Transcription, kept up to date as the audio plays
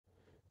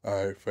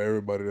All right, for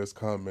everybody that's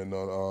commenting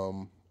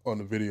on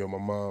the video, my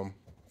mom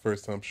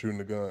first time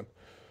shooting a gun.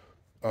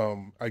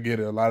 I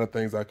get it. A lot of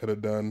things I could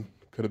have done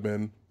could have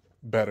been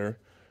better,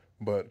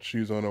 but she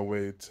was on her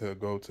way to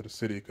go to the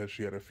city because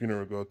she had a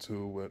funeral to go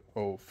to with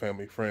old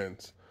family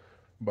friends.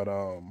 But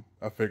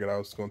I figured I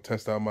was gonna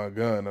test out my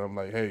gun, and I'm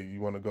like, hey,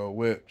 you want to go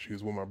with? She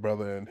was with my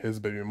brother and his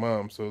baby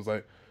mom, so it was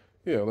like,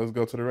 yeah, let's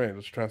go to the range.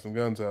 Let's try some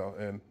guns out.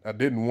 And I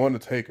didn't want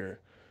to take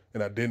her,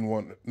 and I didn't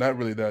want, not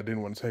really that I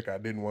didn't want to take her. I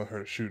didn't want her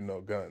to shoot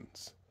no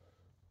guns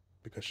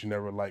because she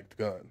never liked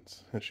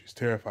guns and she's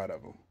terrified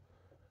of them.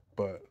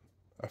 But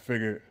I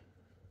figured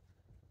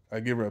I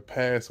give her a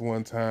pass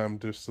one time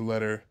just to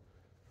let her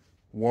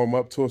warm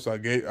up to it. So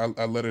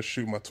I let her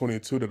shoot my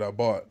 22 that I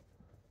bought,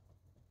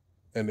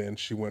 and then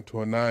she went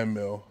to a 9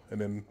 mil, and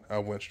then I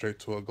went straight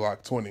to a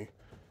Glock 20.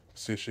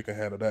 See if she can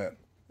handle that.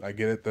 I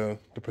get it, the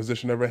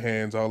position of her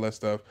hands, all that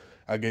stuff.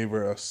 I gave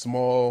her a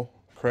small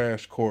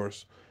crash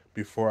course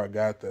before I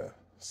got there.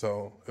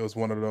 So it was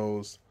one of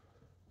those,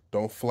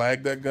 don't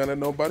flag that gun at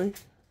nobody,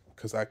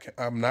 because I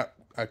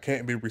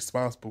can't be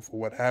responsible for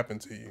what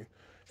happened to you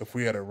if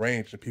we had a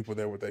range and people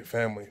there with their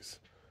families,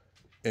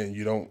 and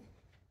you don't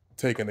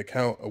take an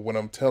account of what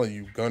I'm telling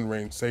you. Gun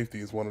range safety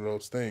is one of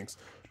those things.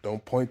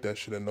 Don't point that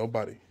shit at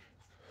nobody.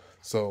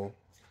 So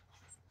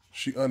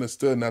she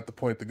understood not to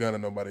point the gun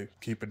at nobody,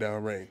 keep it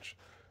down range.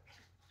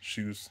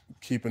 She was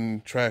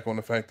keeping track on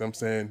the fact that I'm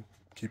saying,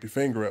 keep your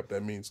finger up.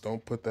 That means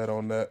don't put that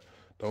on that.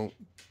 Don't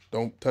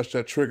don't touch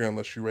that trigger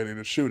unless you're ready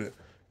to shoot it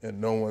and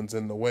no one's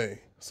in the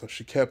way. So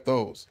she kept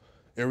those.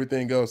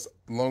 Everything else,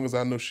 as long as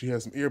I knew she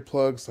had some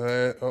earplugs, so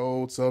her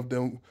old self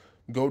didn't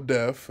go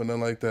deaf and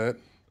nothing like that,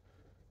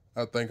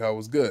 I think I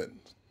was good.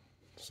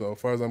 So as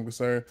far as I'm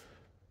concerned,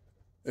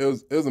 it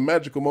was a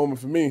magical moment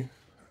for me.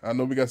 I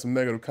know we got some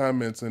negative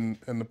comments in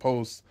the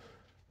post.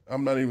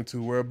 I'm not even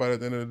too worried about it at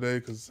the end of the day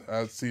because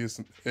I see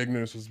it's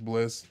ignorance is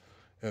bliss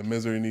and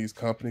misery needs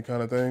company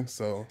kind of thing.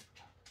 So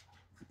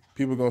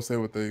people gonna say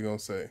what they gonna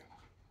say,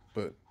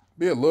 but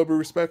be a little bit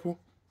respectful.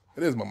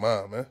 It is my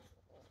mom, man. At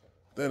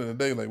the end of the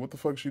day, like, what the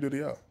fuck she do to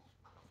y'all?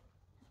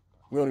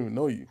 We don't even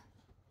know you.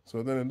 So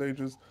at the end of the day,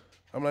 just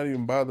I'm not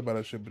even bothered by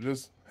that shit. But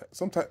just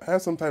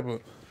have some type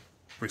of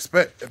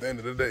respect at the end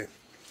of the day.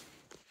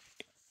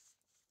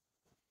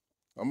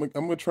 I'm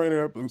gonna train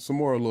her up some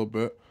more a little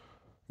bit,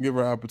 give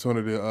her an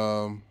opportunity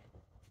to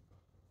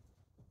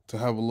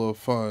have a little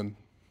fun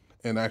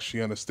and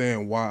actually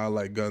understand why I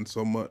like guns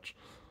so much.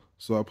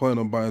 So I plan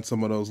on buying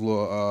some of those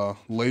little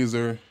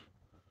laser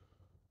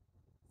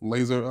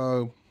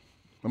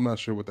I'm not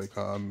sure what they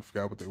call them. I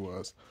forgot what they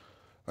was.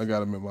 I got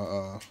them in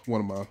my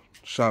one of my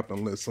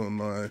shopping lists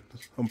online.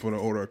 I'm gonna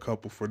order a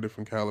couple for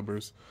different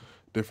calibers,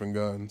 different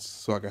guns,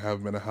 so I can have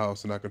them in the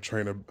house and I can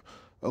train her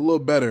a little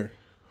better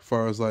as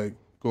far as like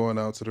going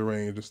out to the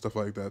range and stuff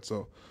like that.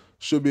 So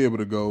should be able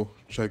to go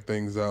check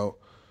things out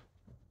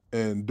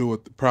and do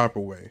it the proper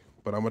way.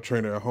 But I'm gonna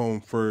train her at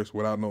home first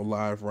without no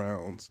live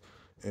rounds,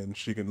 and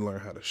she can learn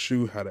how to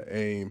shoot, how to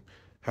aim,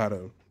 how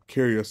to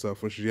carry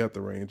herself when she's at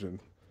the range, and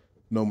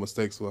no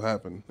mistakes will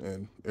happen,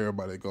 and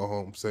everybody go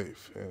home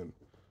safe and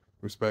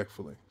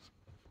respectfully.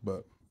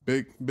 But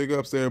big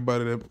ups to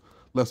everybody that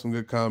left some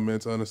good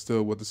comments,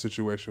 understood what the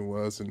situation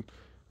was, and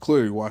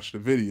clearly watched the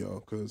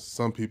video. Because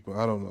some people,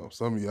 I don't know,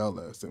 some of y'all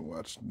last didn't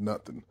watch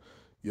nothing.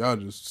 Y'all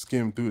just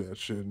skimmed through that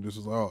shit and just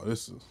was like, oh,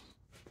 it's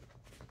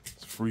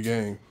a free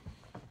game,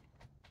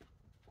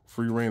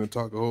 free reign to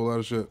talk a whole lot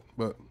of shit.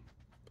 But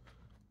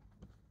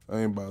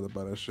I ain't bothered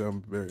by that shit.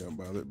 I'm very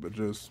unbothered. But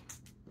just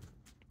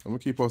I'm gonna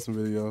keep posting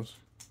videos.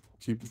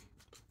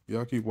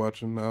 Y'all keep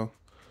watching now.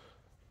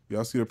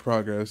 Y'all see the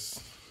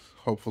progress,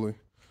 hopefully,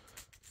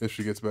 if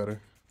she gets better.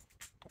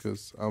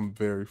 Because I'm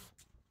very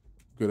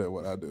good at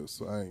what I do,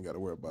 so I ain't got to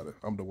worry about it.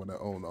 I'm the one that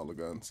own all the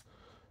guns.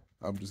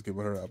 I'm just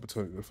giving her the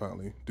opportunity to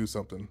finally do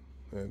something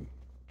and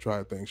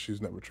try things she's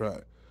never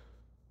tried.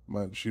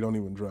 She don't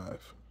even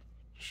drive.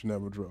 She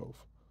never drove.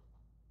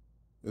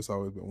 It's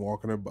always been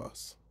walking her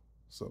bus.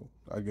 So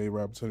I gave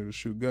her opportunity to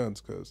shoot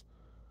guns because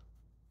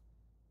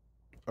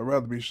I'd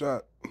rather be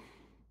shot.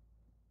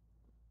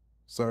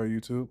 Sorry,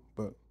 YouTube,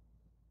 but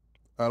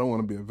I don't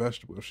want to be a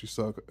vegetable if she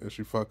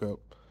fuck up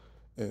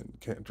and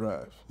can't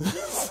drive.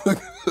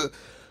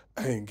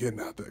 I ain't getting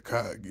out that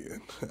car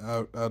again.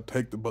 I'll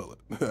take the bullet.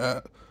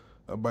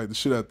 I'll bite the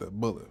shit out that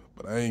bullet,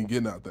 but I ain't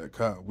getting out that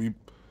car.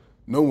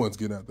 No one's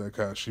getting out that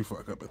car. She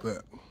fuck up at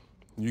that.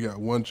 You got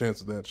one chance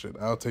of that shit.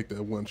 I'll take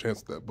that one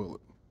chance of that bullet.